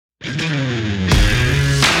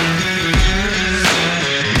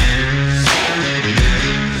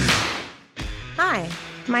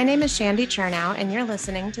My name is Shandy Chernow, and you're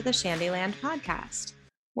listening to the Shandyland podcast.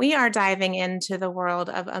 We are diving into the world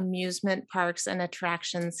of amusement parks and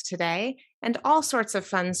attractions today, and all sorts of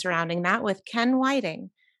fun surrounding that with Ken Whiting,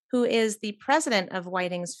 who is the president of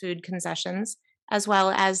Whiting's Food Concessions, as well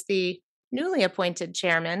as the newly appointed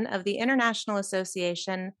chairman of the International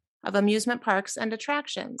Association of Amusement Parks and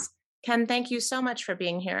Attractions. Ken, thank you so much for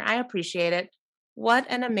being here. I appreciate it. What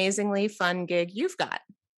an amazingly fun gig you've got.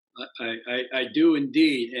 I do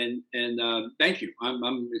indeed, and thank you.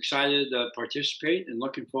 I'm excited to participate and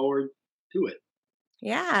looking forward to it.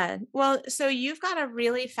 Yeah. Well, so you've got a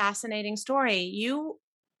really fascinating story. You're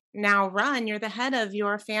the head of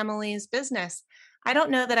your family's business. I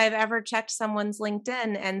don't know that I've ever checked someone's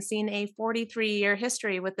LinkedIn and seen a 43-year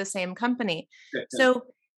history with the same company. So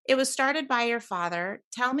it was started by your father.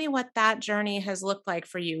 Tell me what that journey has looked like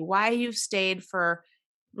for you, why you've stayed for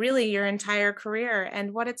really your entire career,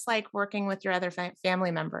 and what it's like working with your other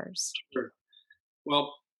family members. Sure.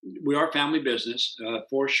 Well, we are family business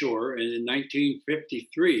for sure. And in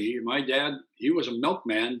 1953, my dad, he was a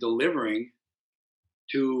milkman delivering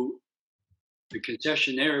to the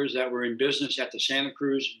concessionaires that were in business at the Santa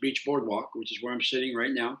Cruz Beach Boardwalk, which is where I'm sitting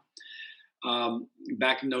right now,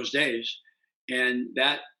 back in those days. And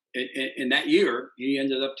that in that year, he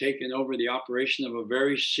ended up taking over the operation of a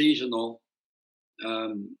very seasonal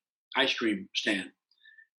ice cream stand.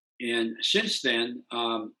 And since then,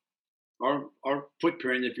 our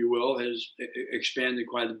footprint, if you will, has expanded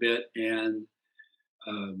quite a bit, and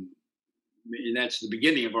that's the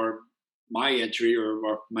beginning of my entry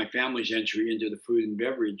or my family's entry into the food and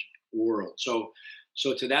beverage world. So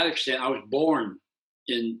to that extent, I was born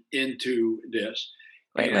into this,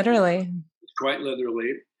 quite literally. Quite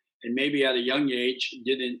literally. And maybe at a young age,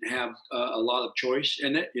 didn't have a lot of choice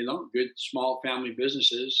in it. Good small family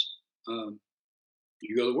businesses,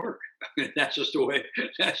 you go to work. That's just the way.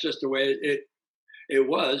 That's just the way it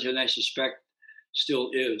was, and I suspect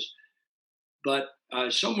still is. But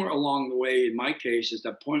somewhere along the way, in my case, at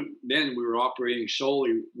that point, then we were operating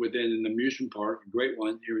solely within an amusement park, a great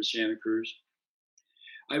one here in Santa Cruz.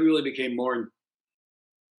 I really became more.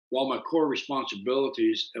 While my core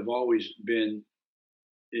responsibilities have always been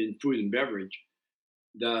in food and beverage,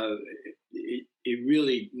 I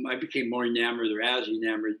became more enamored, or as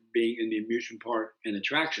enamored, being in the amusement park and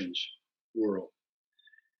attractions world.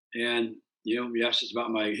 And you asked us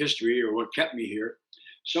about my history or what kept me here.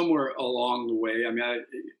 Somewhere along the way, I'm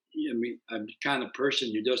the kind of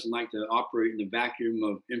person who doesn't like to operate in the vacuum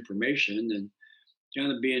of information, and kind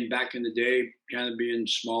of being back in the day, kind of being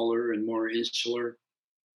smaller and more insular.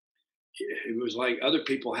 It was like other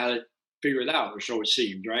people had it figured out, or so it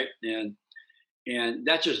seemed, right? And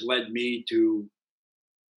that just led me to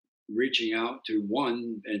reaching out to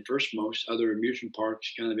one and first most other amusement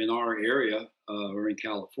parks kind of in our area or in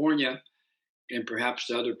California, and perhaps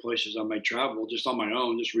the other places I might travel just on my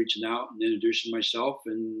own, just reaching out and introducing myself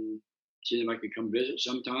and seeing if I could come visit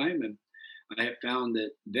sometime. And I have found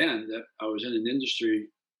that I was in an industry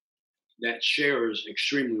that shares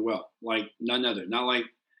extremely well, like none other, not like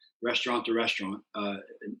restaurant to restaurant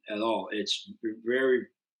at all. It's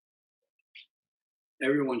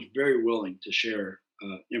everyone's very willing to share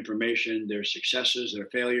information, their successes, their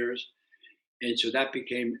failures. And so that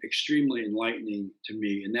became extremely enlightening to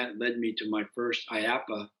me. And that led me to my first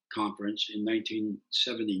IAAPA conference in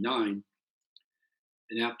 1979.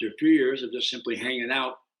 And after a few years of just simply hanging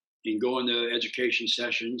out and going to education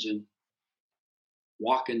sessions and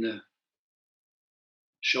walking the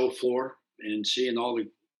show floor and seeing all the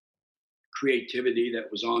creativity that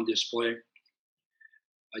was on display,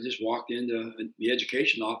 I just walked into the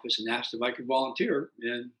education office and asked if I could volunteer,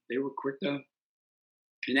 and they were quick to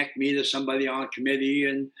connect me to somebody on a committee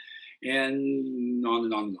and on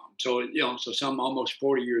and on and on. So so some almost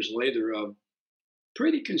 40 years later of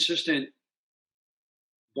pretty consistent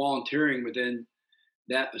volunteering within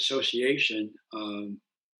that association,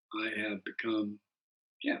 I have become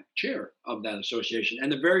chair of that association, and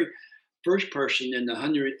the very first person in the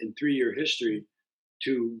 103-year history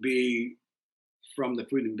to be from the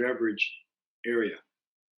food and beverage area.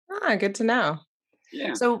 Good to know.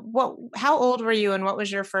 Yeah. So how old were you, and what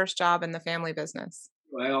was your first job in the family business?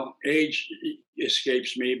 Well, age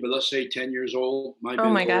escapes me, but let's say 10 years old. Oh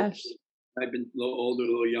my gosh. I've been a little older, a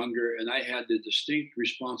little younger, and I had the distinct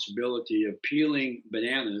responsibility of peeling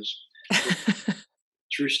bananas.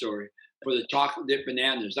 True story. For the chocolate dip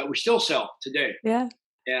bananas that we still sell today. Yeah.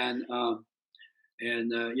 And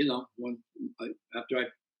after I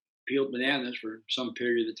peeled bananas for some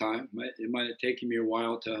period of time, it might have taken me a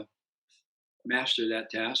while to master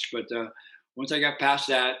that task. But once I got past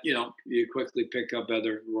that, you quickly pick up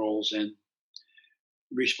other roles. And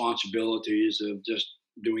responsibilities of just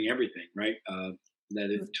doing everything right that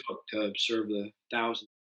it took to serve the thousands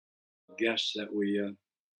of guests that we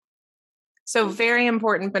So very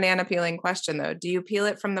important banana peeling question though. Do you peel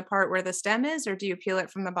it from the part where the stem is, or do you peel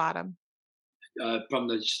it from the bottom? from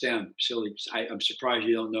the stem. Silly, I'm surprised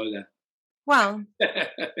you don't know Well, that.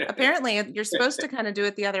 apparently you're supposed to kind of do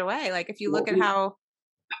it the other way. Like if you Well, look at how,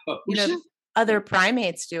 who said? other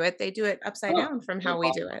primates do it, they do it upside Oh, down from so how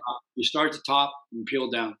we do it. you start at the top and peel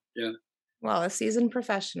down. Yeah, Well, a seasoned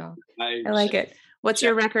professional. I I like it. What's said,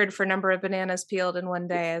 your record for number of bananas peeled in one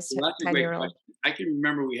day as well, that's a great 10-year-old? question. I can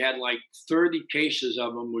remember we had like 30 cases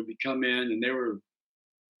of them would be come in, and they were,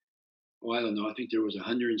 oh, I don't know. I think there was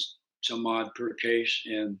 100 some odd per case,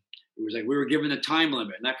 and it was like we were given a time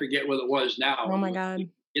limit, and I forget what it was now. Oh It my was, God.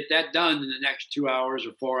 get that done in the next 2 hours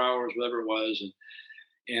or 4 hours, whatever it was,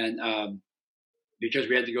 and because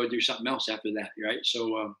we had to go do something else after that, right?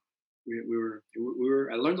 So we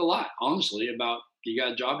were. I learned a lot, honestly, about you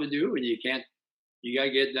got a job to do, and you got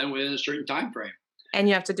to get it done within a certain time frame. And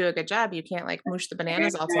you have to do a good job. You can't like moosh the And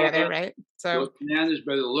bananas all together, right? those So bananas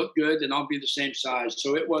better look good, and I'll be the same size.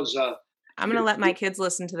 So it was. I'm going to let my kids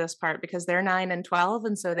listen to this part because they're 9 and 12.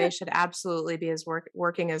 And so they should absolutely be as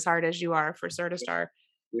working as hard as you are for Certistar,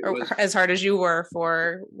 It or was. as hard as you were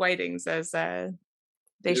for Whitings, as they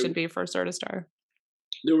There, should be for Certistar.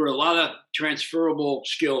 there were a lot of transferable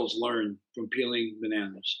skills learned from peeling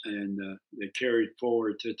bananas, and they carried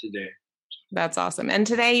forward to today. That's awesome. And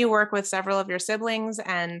today you work with several of your siblings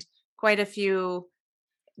and quite a few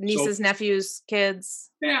So nieces, nephews, kids.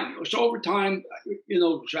 yeah, so over time,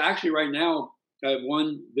 so actually right now I have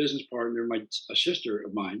one business partner, a sister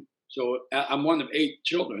of mine. So I'm one of 8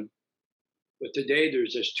 children, but today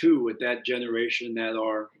there's just two with that generation that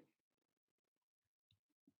are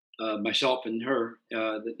myself and her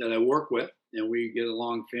that I work with, and we get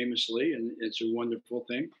along famously, and it's a wonderful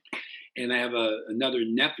thing. And I have another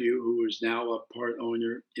nephew who is now a part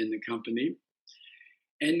owner in the company.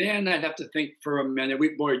 And then I'd have to think for a minute.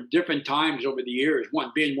 We were different times over the years.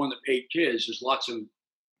 One being one of 8 kids, there's lots of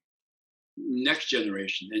next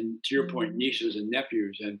generation, and to your point, Mhm. nieces and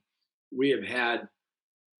nephews. And we have had,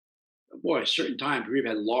 boy, certain times we've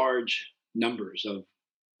had large numbers of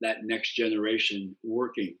that next generation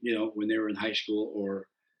working. When they were in high school or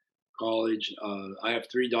college. I have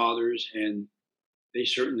 3 daughters, and they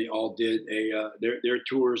certainly all did their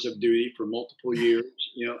tours of duty for multiple years.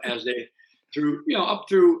 As they through up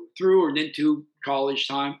through and into college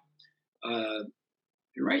time. And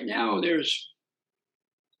right now, there's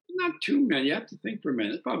not too many. You have to think for a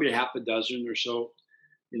minute. Probably a half a dozen or so.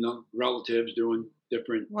 Relatives doing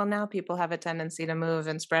different. Well, now people have a tendency to move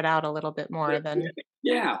and spread out a little bit more than,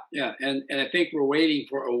 Yeah, yeah, and I think we're waiting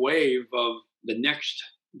for a wave of the next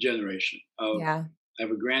generation. yeah. I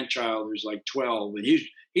have a grandchild who's like 12, and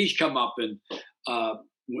he's come up, and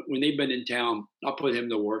when they've been in town, I'll put him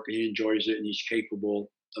to work, and he enjoys it, and he's capable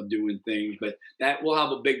of doing things. But that will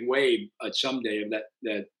have a big wave someday of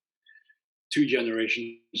that 2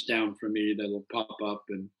 generations down from me that'll pop up,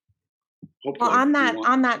 and Well, hopefully on we that want.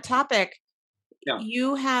 on that topic, Yeah,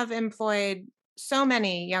 you have employed so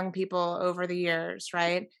many young people over the years,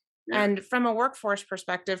 right? yeah, And from a workforce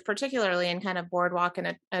perspective, particularly in kind of boardwalk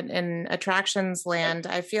and in attractions land,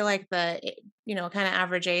 I feel like kind of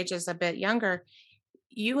average age is a bit younger.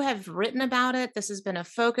 You have written about it. This has been a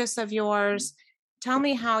focus of yours. Tell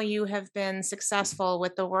me how you have been successful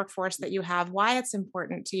with the workforce that you have, why it's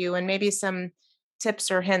important to you, and maybe some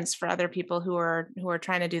tips or hints for other people who are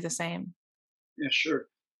trying to do the same. yeah, sure.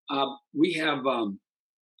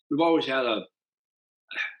 We've always had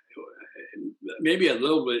maybe a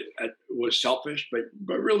little bit was selfish,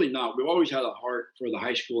 but really not. We've always had a heart for the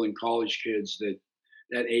high school and college kids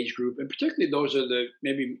that age group, and particularly those are the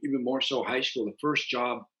maybe even more so high school, the first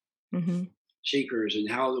job Hmm. seekers, and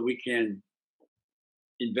how that we can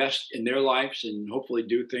invest in their lives and hopefully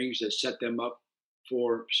do things that set them up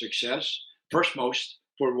for success. First, most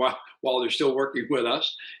for while they're still working with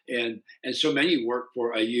us, and so many work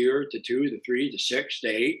for a year to 2 to 3 to 6 to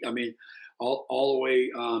 8. I mean, all the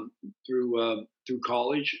way through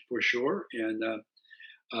college for sure, and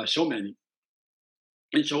so many.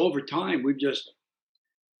 And so over time, we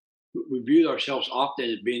viewed ourselves often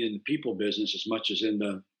as being in the people business as much as in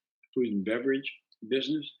the food and beverage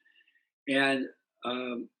business. And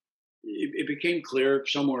it became clear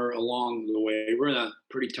somewhere along the way, we're in a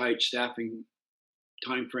pretty tight staffing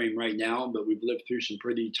time frame right now, but we've lived through some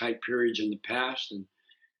pretty tight periods in the past. And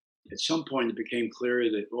at some point, it became clear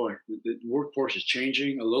that, boy, the workforce is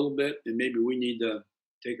changing a little bit, and maybe we need to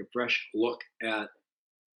take a fresh look at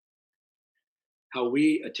how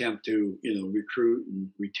we attempt to, recruit and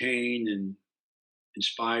retain and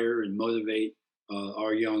inspire and motivate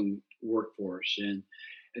our young workforce. And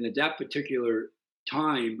at that particular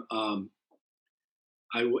time,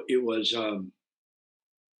 it was I'm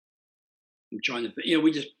trying to think.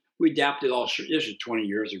 We adapted all. This is 20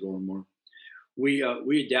 years ago or more. We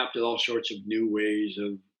adapted all sorts of new ways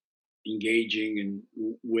of engaging and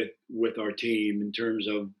with our team in terms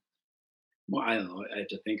of, well, I don't know. I have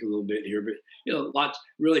to think a little bit here, but lots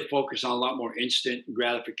really focus on a lot more instant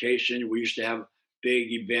gratification. We used to have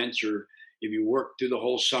big events, or if you worked through the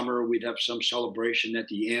whole summer, we'd have some celebration at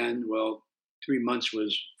the end. Well, 3 months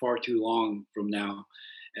was far too long from now,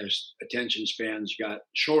 as attention spans got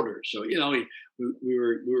shorter. So we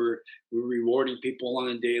were rewarding people on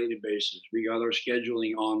a daily basis. We got our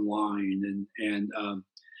scheduling online, and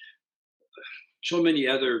so many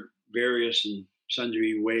other various and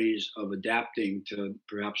sundry ways of adapting to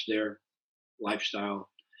perhaps their lifestyle,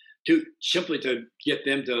 to simply to get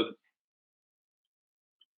them to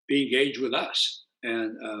be engaged with us.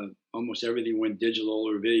 And almost everything went digital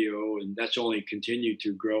or video, and that's only continued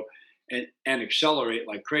to grow and accelerate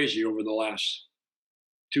like crazy over the last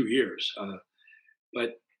 2 years.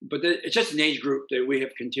 But it's just an age group that we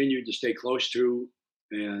have continued to stay close to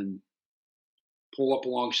and pull up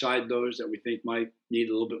alongside those that we think might need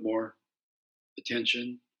a little bit more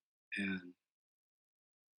attention, and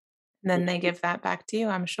Then they hopefully, give that back to you,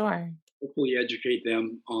 I'm sure. hopefully educate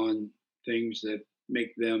them on things that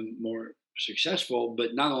make them more successful,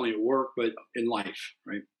 but not only at work but in life,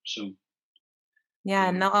 right? So Yeah,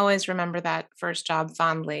 and um, they'll always remember that first job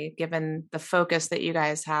fondly, given the focus that you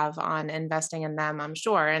guys have on investing in them, I'm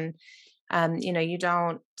sure. And you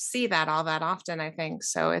don't see that all that often, I think.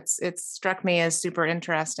 So it's struck me as super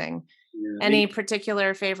interesting. yeah, Any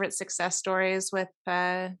particular favorite success stories with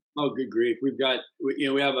oh, good grief, we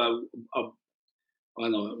have a I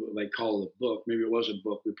don't know what they call it, a book. Maybe it was a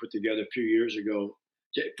book we put together a few years ago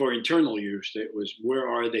for internal use. It was, where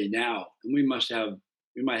are they now? And we might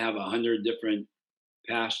have 100 different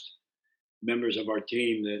past members of our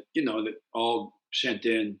team that all sent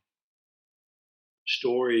in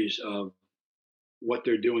stories of what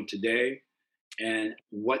they're doing today, and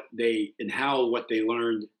how what they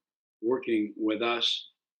learned working with us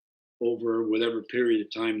over whatever period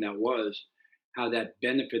of time that was, how that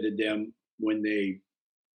benefited them when they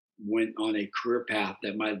went on a career path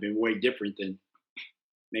that might have been way different than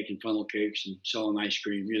making funnel cakes and selling ice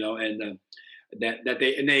cream, and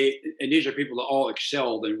and these are people that all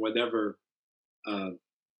excelled in uh,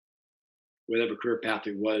 whatever career path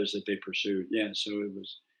it was that they pursued. Yeah, so it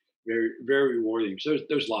was very, very rewarding. So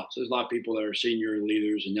there's lots. There's a lot of people that are senior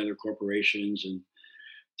leaders in other corporations, and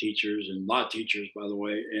teachers, and a lot of teachers, by the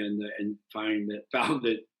way, and found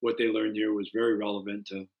that what they learned here was very relevant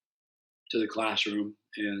to the classroom,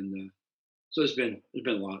 and so there's been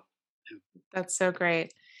a lot. that's so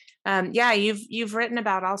great. Yeah, you've written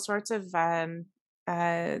about all sorts of uh,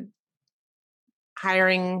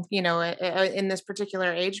 hiring, in this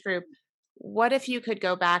particular age group. What if you could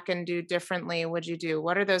go back and do differently? Would you do?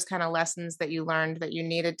 What are those kind of lessons that you learned that you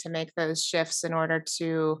needed to make those shifts in order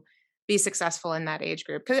to be successful in that age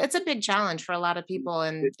group? Because it's a big challenge for a lot of people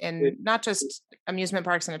It, in it, not just amusement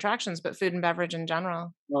parks and attractions, but food and beverage in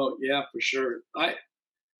general. oh yeah, for sure.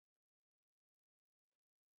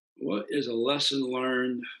 What is a lesson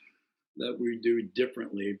learned that we do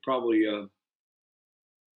differently? Probably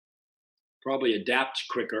adapt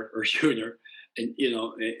quicker or sooner, and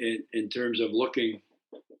in terms of looking,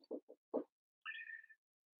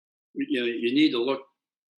 you need to look,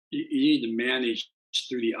 you need to manage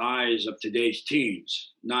through the eyes of today's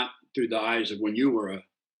teens, not through the eyes of when you were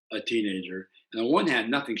a teenager. And on one hand,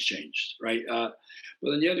 nothing's changed, right? But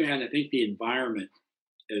on the other hand, I think the environment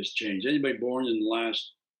has changed. Anybody born in the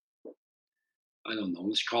last, I don't know,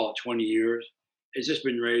 let's call it 20 years, has just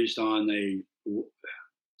been raised on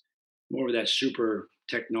more of that super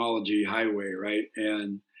technology highway, right?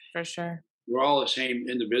 And For sure. we're all the same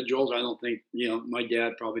individuals. I don't think, my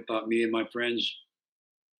dad probably thought me and my friends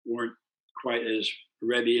weren't quite as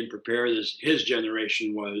ready and prepared as his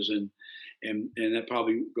generation was. And that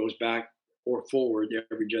probably goes back or forward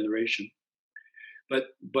every generation. But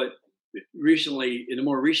recently, in the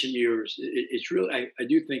more recent years, it's really, I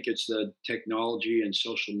do think it's the technology and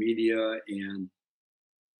social media, and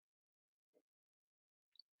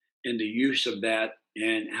the use of that,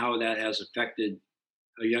 and how that has affected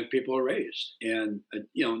how young people are raised, and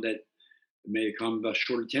that may come about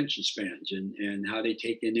short attention spans, and how they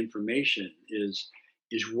take in information is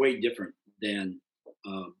way different than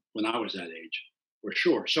when I was that age, for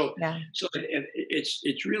sure. Yeah. So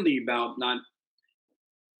it's really about not,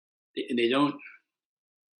 and they don't.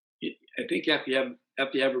 I think you have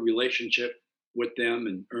to have a relationship with them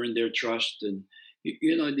and earn their trust. And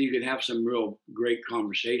you can have some real great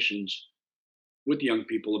conversations with young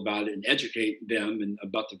people about it and educate them and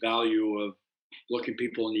about the value of looking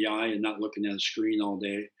people in the eye and not looking at a screen all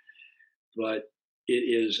day. But it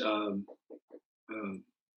is um,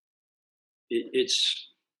 it's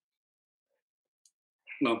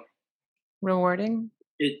well Rewarding?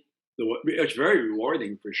 it it's very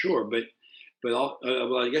rewarding for sure. Well,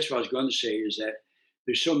 I guess what I was going to say is that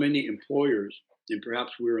there's so many employers, and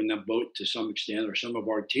perhaps we're in that boat to some extent, or some of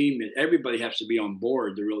our team. And everybody has to be on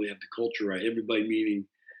board to really have the culture right. Everybody, meaning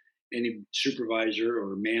any supervisor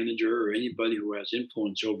or manager or anybody who has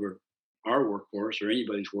influence over our workforce or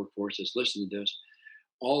anybody's workforce that's listening to this,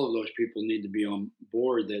 all of those people need to be on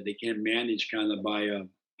board, that they can't manage kind of by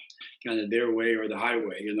kind of their way or the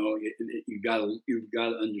highway. You've got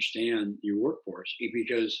to understand your workforce,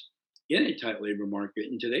 because in a tight labor market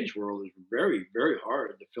in today's world, it's very, very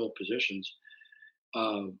hard to fill positions.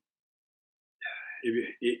 Um,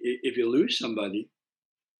 if you lose somebody,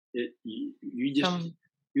 you just Um,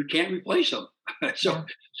 you can't replace them. so yeah.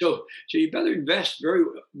 so you better invest very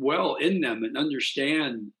well in them and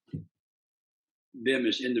understand them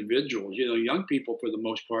as individuals. Young people, for the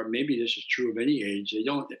most part, maybe this is true of any age,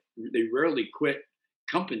 they rarely quit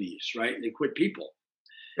companies, right? They quit people,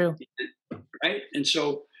 True. right? And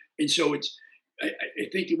so it's I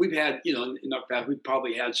think that we've had, in our past, we've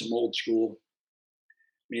probably had some old school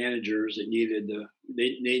managers that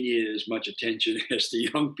they needed as much attention as the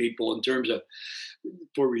young people, in terms of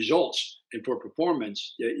for results and for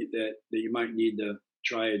performance, that you might need to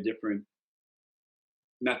try a different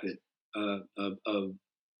method of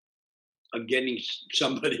getting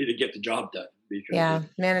somebody to get the job done, because Yeah.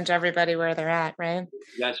 Manage everybody where they're at, right?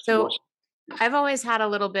 that's So what's I've always had a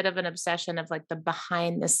little bit of an obsession of like the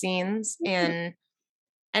behind the scenes in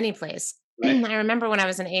any place. right. I remember when I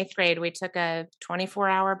was in eighth grade, we took a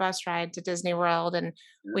 24-hour bus ride to Disney World, and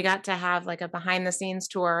Yeah. we got to have like a behind the scenes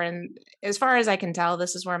tour. And as far as I can tell,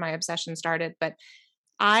 this is where my obsession started. But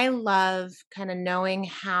I love kind of knowing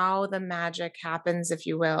how the magic happens, if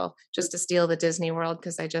you will, just to steal the Disney World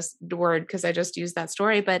because I just used that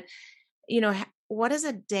story. But, what is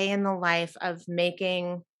a day in the life of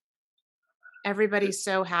making everybody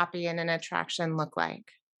so happy in an attraction look like?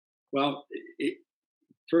 Well,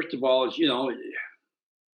 first of all, since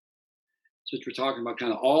we're talking about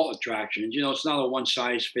kind of all attractions, it's not a one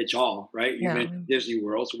size fits all, right? You mentioned No. Disney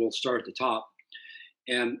World, so we'll start at the top.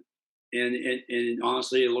 And and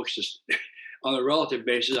honestly, it looks just on a relative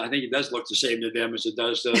basis, I think it does look the same to them as it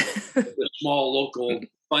does to the small local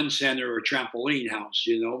fun center or trampoline house,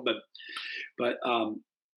 but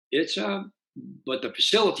it's but the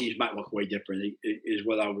facilities might look way different. Is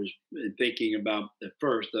what I was thinking about at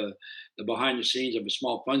first. The behind the scenes of a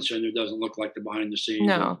small fun center doesn't look like the behind the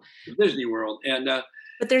scenes of No. Disney World, and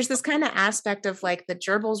But there's this kind of aspect of like the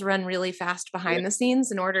gerbils run really fast yeah, behind the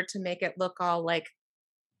scenes in order to make it look all like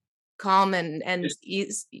calm and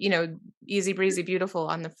easy breezy beautiful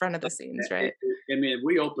on the front of the scenes, right? I mean, if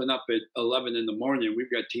we open up at 11 in the morning,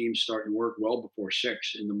 we've got teams starting work well before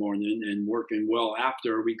 6 in the morning and working well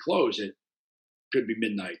after we close. It could be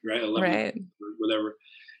midnight, right? 11 Right. or whatever,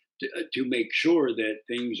 to make sure that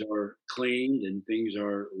things are cleaned and things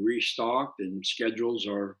are restocked and schedules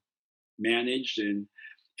are managed and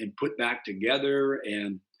put back together,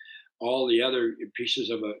 and all the other pieces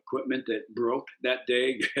of equipment that broke that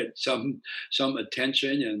day get some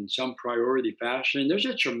attention and some priority fashion. There's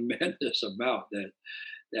a tremendous amount that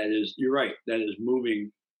is, you're right, that is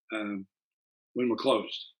moving when we're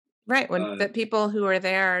closed. Right. When Uh, the people who are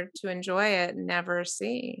there to enjoy it never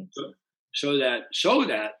see. so, so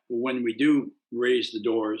that when we do raise the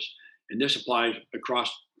doors, and this applies across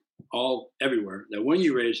all everywhere, that when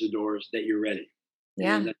you raise the doors, that you're ready,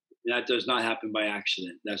 and Yeah. that does not happen by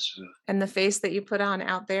accident. That's And the face that you put on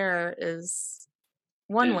out there is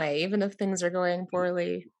one yeah, way, even if things are going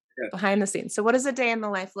poorly yeah. behind the scenes. So what does a day in the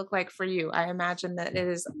life look like for you? I imagine that it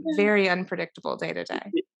is very unpredictable day to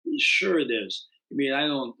day. Sure it is. I mean, I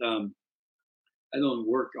don't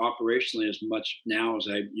work operationally as much now as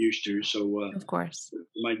I used to, so Of course.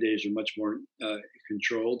 my days are much more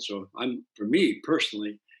controlled. So for me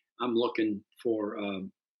personally, I'm looking for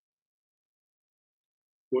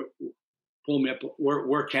where, pull me up.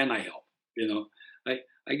 Where can I help? You know, I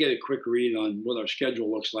I get a quick read on what our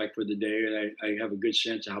schedule looks like for the day, and I have a good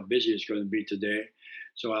sense of how busy it's going to be today.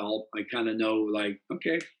 So I kind of know, like,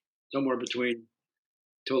 okay, somewhere between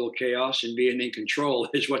total chaos and being in control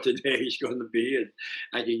is what the day is going to be, and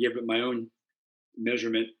I can give it my own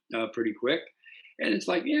measurement pretty quick. And it's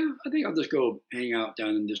like, yeah, I think I'll just go hang out down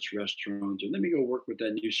in this restaurant, or let me go work with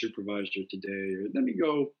that new supervisor today, or let me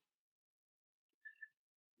go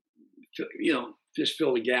just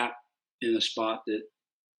fill a gap in a spot that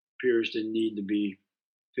appears to need to be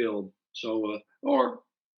filled. So,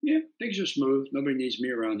 things are smooth. Nobody needs me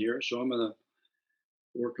around here, so I'm gonna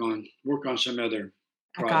work on some other Back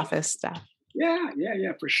project. office stuff. Yeah,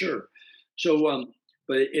 for sure. So,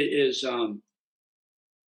 but it is, I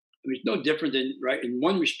mean, no different than, right, in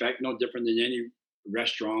one respect, no different than any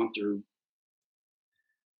restaurant or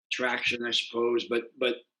attraction, I suppose.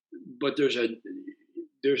 But there's an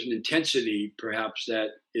intensity perhaps that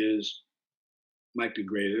is might be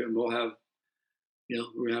greater, and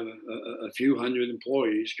we have a few hundred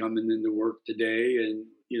employees coming into work today, and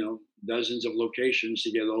dozens of locations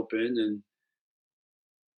to get open, and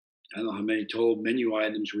I don't know how many total menu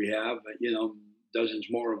items we have, but dozens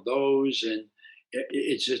more of those, and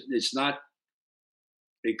it's not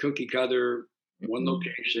a cookie cutter, one Mhm.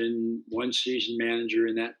 location, one season manager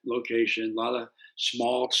in that location, a lot of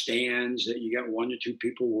small stands that you got one or two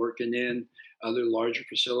people working in, other larger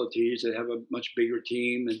facilities that have a much bigger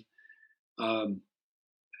team, and um,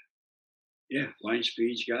 yeah, line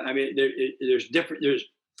speeds. I mean, there's different. There's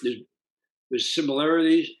there's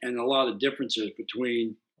similarities and a lot of differences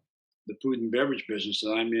between the food and beverage business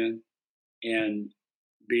that I'm in and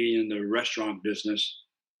being in the restaurant business,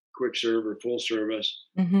 quick serve or full service,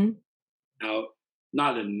 Mhm. out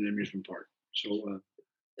not in an amusement park. So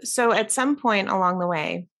So at some point along the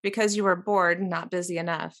way, because you were bored and not busy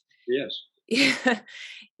enough, yes,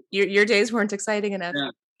 your days weren't exciting enough.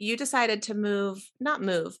 yeah, You decided to not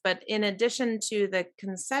move, but in addition to the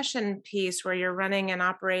concession piece where you're running and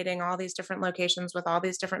operating all these different locations with all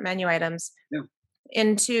these different menu items, yeah.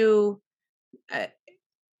 into uh,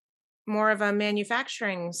 more of a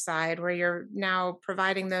manufacturing side where you're now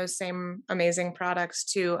providing those same amazing products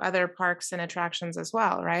to other parks and attractions as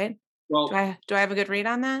well, right? Do Well, I have a good read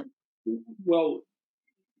on that? well,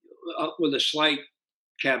 with a slight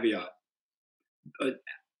caveat. Uh,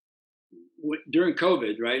 During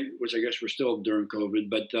COVID, right? Which I guess we're still during COVID,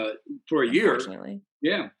 but for a year, Unfortunately.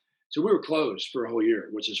 yeah. So we were closed for a whole year,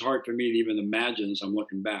 which is hard for me to even imagine as I'm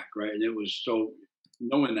looking back, right? And it was so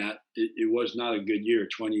knowing that it was not a good year,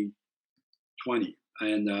 2020,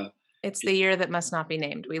 and It's the year that must not be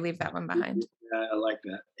named. We leave that one behind. I like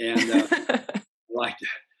that, and I like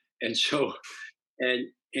that, and so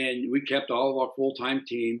and we kept all of our full time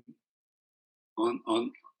team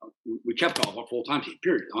on we kept all of our full time team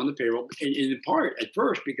period on the payroll, and in part at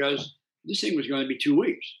first because this thing was going to be 2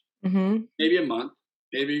 weeks, Mhm. maybe a month,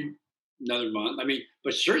 maybe another month. I mean,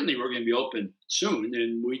 but certainly we're going to be open soon,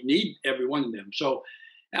 and we need every one of them. So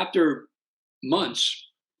after months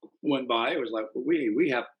went by, it was like, well, we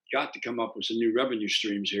have got to come up with some new revenue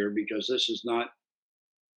streams here because this is not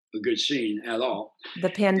a good scene at all. The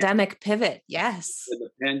pandemic pivot, yes.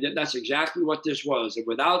 That's exactly what this was. And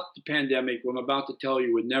without the pandemic, what I'm about to tell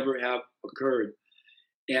you would never have occurred.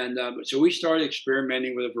 And so we started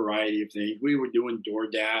experimenting with a variety of things. We were doing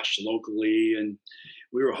DoorDash locally, and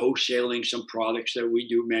we were wholesaling some products that we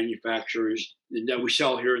do manufacturers that we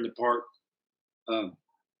sell here in the park, um,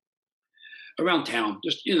 around town,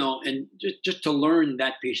 just and just to learn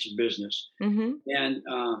that piece of business. Mhm.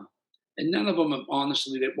 And none of them,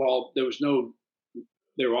 honestly, that while there was no,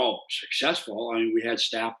 they were all successful. I mean, we had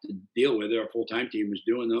staff to deal with it. Our full time team was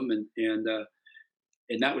doing them, and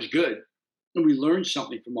that was good. And we learned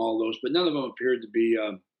something from all those, but none of them appeared to be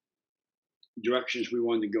directions we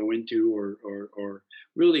wanted to go into, or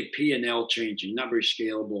really P&L changing, not very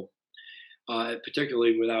scalable,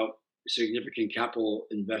 particularly without significant capital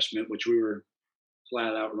investment, which we were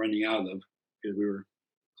flat out running out of because we were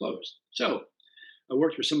closed. So I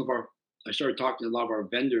worked with I started talking to a lot of our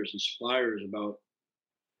vendors and suppliers about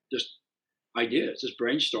just ideas, just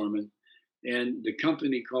brainstorming. And the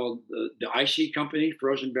company called the IC Company,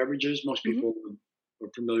 frozen beverages, most Mhm. people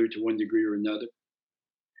are familiar to one degree or another.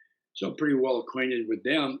 So I'm pretty well acquainted with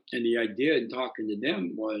them. And the idea in talking to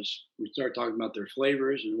them was we started talking about their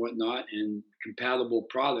flavors and whatnot and compatible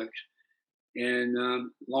products. And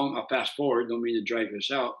I'll fast forward, don't mean to drag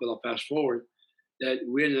this out, but I'll fast forward that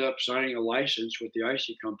we ended up signing a license with the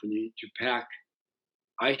IC Company to pack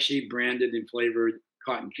IC branded and flavored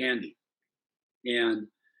cotton candy, and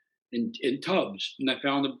in tubs. And I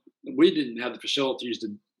found that we didn't have the facilities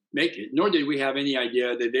to make it, nor did we have any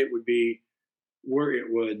idea that it would be where it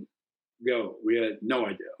would go. We had no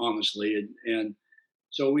idea, honestly. And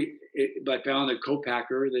so I found a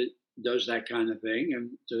co-packer that does that kind of thing.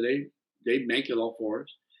 And so they make it all for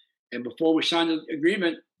us. And before we signed the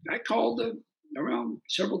agreement, I called around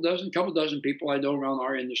couple dozen people I know around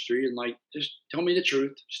our industry, and like, just tell me the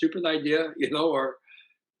truth, stupid idea, or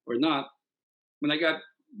not. When I got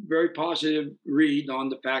very positive read on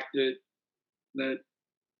the fact that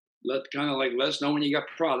let us know when you got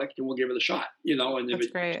product and we'll give it a shot, and That's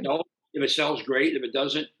great. if it sells great, if it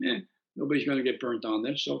doesn't, nobody's going to get burnt on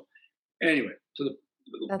this. So anyway,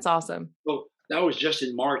 That's awesome. so that was just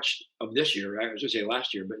in March of this year. I was going to say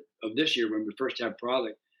last year, but of this year when we first had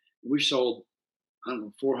product, we sold, I don't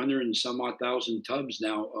know, 400 and some odd thousand tubs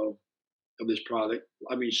now of this product.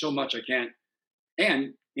 I mean, so much I can't.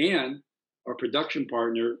 And our production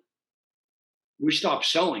partner, we stopped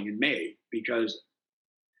selling in May because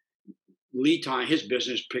lead time, his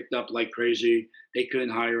business picked up like crazy. They couldn't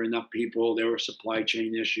hire enough people. There were supply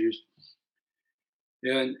chain issues.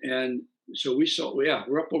 And so we sold, yeah,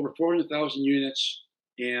 we're up over 400,000 units,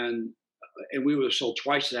 and we would have sold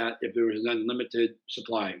twice that if there was an unlimited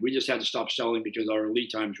supply. We just had to stop selling because our lead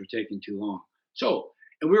times were taking too long. So,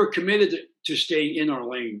 and we were committed to staying in our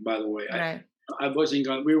lane, by the way. Right. We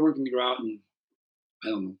weren't going to go out and, I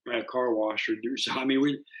don't know, buy a car wash or do something. I mean,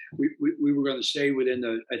 we were going to stay within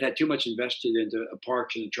I'd had too much invested into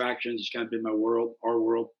parks and attractions. It's kind of been my world, our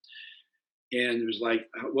world. And it was like,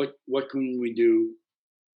 what can we do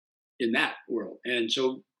in that world? And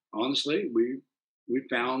so honestly, we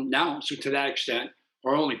found now, so to that extent,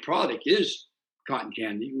 our only product is cotton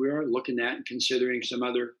candy. We are looking at and considering some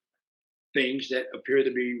other things that appear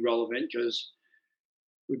to be relevant because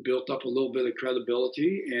we built up a little bit of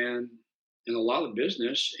credibility and a lot of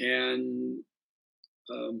business, and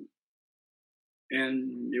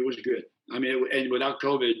it was good. I mean, and without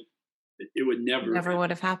COVID, it would Never would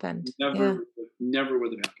have happened. Never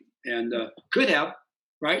would have happened, and could have,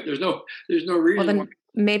 right? There's no reason. Well, then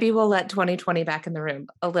maybe we'll let 2020 back in the room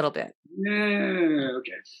a little bit. Yeah,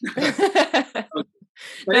 okay.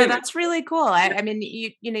 No, anyway. That's really cool. I mean,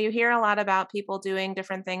 you hear a lot about people doing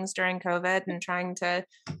different things during COVID and trying to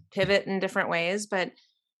pivot in different ways, but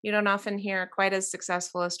you don't often hear quite as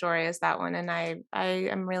successful a story as that one. And I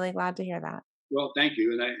am really glad to hear that. Well, thank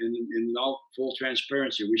you. And in all full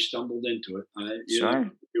transparency, we stumbled into it. Sure.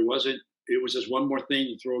 It was just one more thing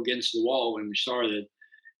to throw against the wall when we started,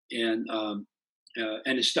 and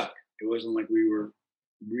it stuck. It wasn't like we were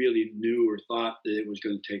really knew or thought that it was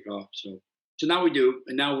going to take off. So now we do,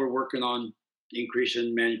 and now we're working on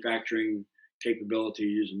increasing manufacturing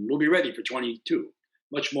capabilities, and we'll be ready for 22,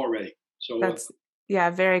 much more ready. So that's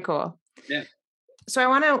very cool. Yeah. So I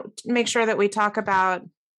want to make sure that we talk about,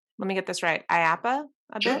 let me get this right, IAAPA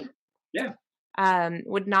a bit. Yeah.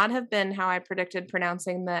 Would not have been how I predicted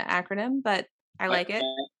pronouncing the acronym, but I like it.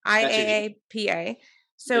 IAAPA.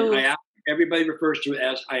 So everybody refers to it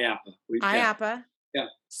as IAAPA. IAAPA. Yeah.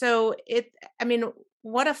 So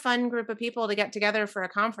what a fun group of people to get together for a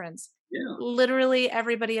conference. Yeah. Literally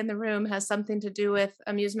everybody in the room has something to do with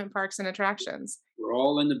amusement parks and attractions. We're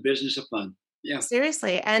all in the business of fun. Yeah.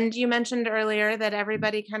 Seriously. And you mentioned earlier that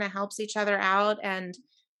everybody kind of helps each other out and,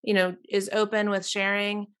 is open with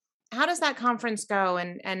sharing. How does that conference go?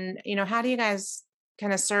 And how do you guys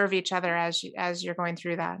kind of serve each other as you're going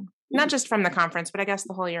through that? Not just from the conference, but I guess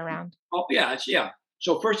the whole year round. Oh, yeah.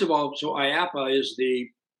 So first of all, IAAPA is the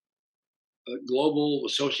Global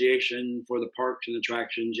Association for the Parks and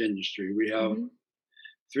Attractions Industry. We have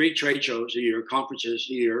 3 trade shows a year, conferences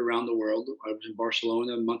a year around the world. I was in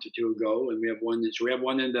Barcelona a month or 2 ago, and we have one. So we have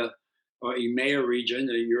one in the EMEA region,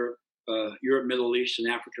 the Europe, Middle East,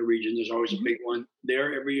 and Africa region. There's always a big one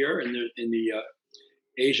there every year. And in the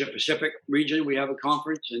Asia Pacific region, we have a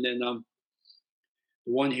conference, and then the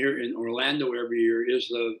one here in Orlando every year is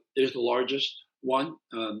the largest one.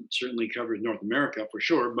 Certainly covers North America for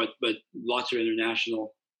sure, but lots of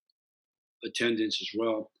international attendance as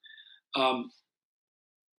well.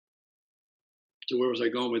 So where was I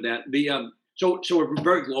going with that? So we're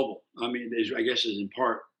very global. I mean, I guess is in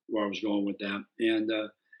part where I was going with that. And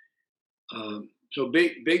so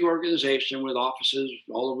big organization with offices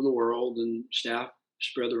all over the world and staff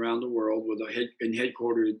spread around the world with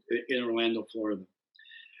headquartered in Orlando, Florida.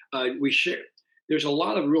 We share. There's a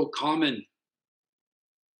lot of real common.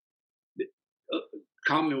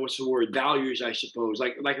 What's the word? Values, I suppose,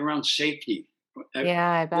 like around safety.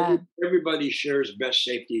 Yeah, I bet. Everybody shares best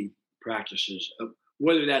safety practices,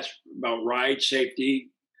 whether that's about ride safety,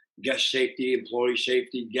 guest safety, employee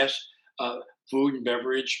safety, guest food and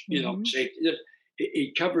beverage, safety.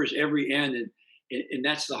 It covers every end, and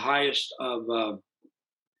that's the highest of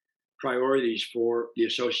priorities for the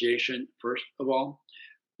association, first of all.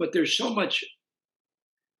 But there's so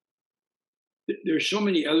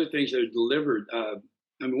many other things that are delivered.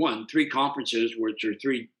 I mean, 3 conferences, which are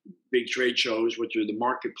 3 big trade shows, which are the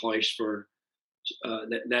marketplace for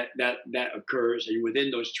that occurs, and within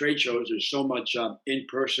those trade shows, there's so much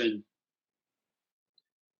in-person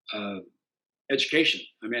education.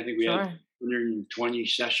 I mean, I think we had 120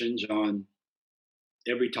 sessions on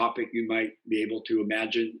every topic you might be able to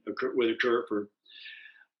imagine would occur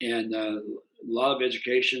and a lot of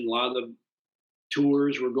education, a lot of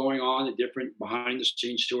tours were going on at different behind the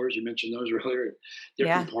scenes tours. You mentioned those earlier,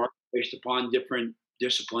 Yeah. different parks based upon different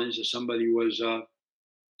disciplines that somebody was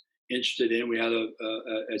interested in. We had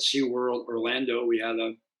at SeaWorld Orlando, we had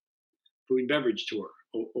a food and beverage tour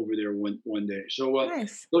over there one day. So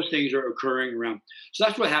Nice. those things are occurring around. So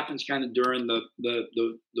that's what happens kind of during the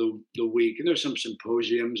week. And there's some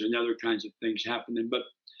symposiums and other kinds of things happening, but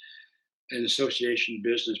an association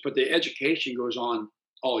business. But the education goes on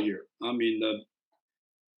all year. I mean, the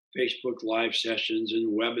Facebook live sessions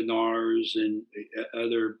and webinars and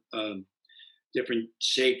other different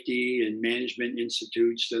safety and management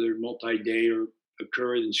institutes that are multi-day or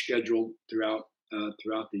occur and scheduled throughout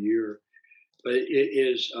the year. But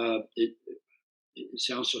it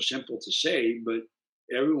sounds so simple to say, but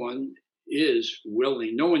everyone is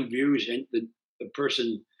willing. No one views the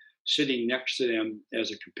person sitting next to them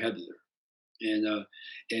as a competitor, and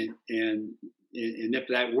if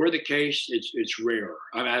that were the case, it's rare.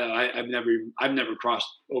 I've never crossed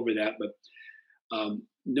over that, but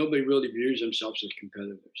nobody really views themselves as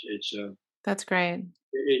competitors. That's great.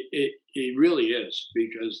 It really is,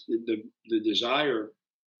 because the desire.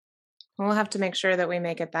 We'll have to make sure that we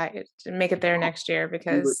make it there next year,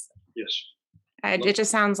 because Yes, it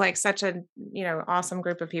just sounds like such a awesome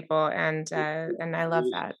group of people, and I love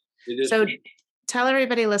that. So tell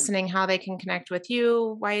everybody listening how they can connect with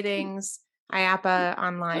you, Whiting's, IAAPA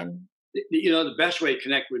online. The best way to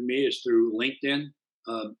connect with me is through LinkedIn.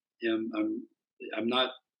 I'm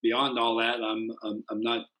not beyond all that. I'm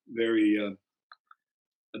not very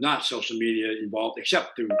I'm not social media involved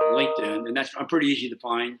except through LinkedIn, and I'm pretty easy to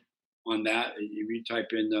find on that. If you type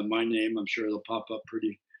in my name, I'm sure it'll pop up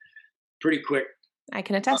pretty quick. I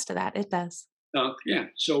can attest to that. It does. Yeah.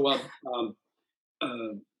 So,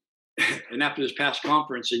 and after this past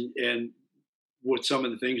conference and with some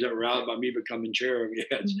of the things that were out about me becoming chair,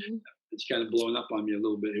 it's kind of blown up on me a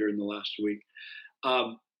little bit here in the last week.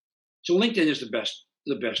 So LinkedIn is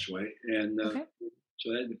the best way, and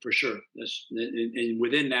so that, for sure. And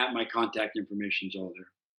within that, my contact information is all there.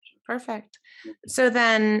 So. Perfect. So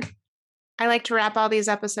then, I like to wrap all these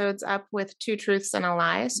episodes up with 2 truths and a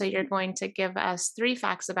lie. So you're going to give us 3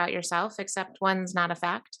 facts about yourself, except one's not a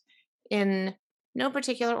fact, in no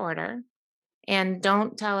particular order, and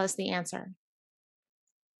don't tell us the answer.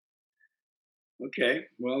 Okay.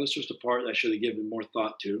 Well, this was the part I should have given more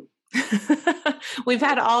thought to. We've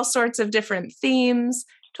had all sorts of different themes,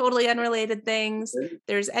 totally unrelated things.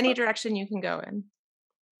 There's any direction you can go in.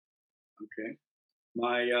 Okay.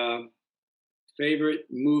 My favorite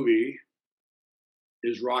movie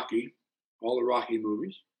is Rocky, all the Rocky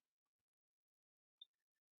movies.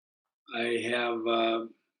 I have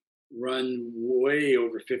run way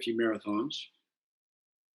over 50 marathons,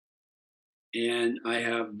 and I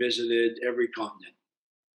have visited every continent.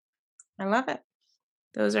 I love it.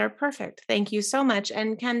 Those are perfect. Thank you so much.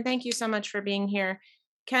 And Ken, thank you so much for being here.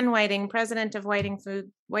 Ken Whiting, president of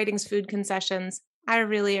Whiting's Food Concessions. I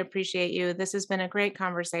really appreciate you. This has been a great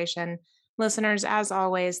conversation. Listeners, as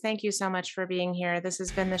always, thank you so much for being here. This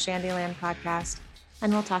has been the Shandyland Podcast,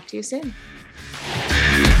 and we'll talk to you soon.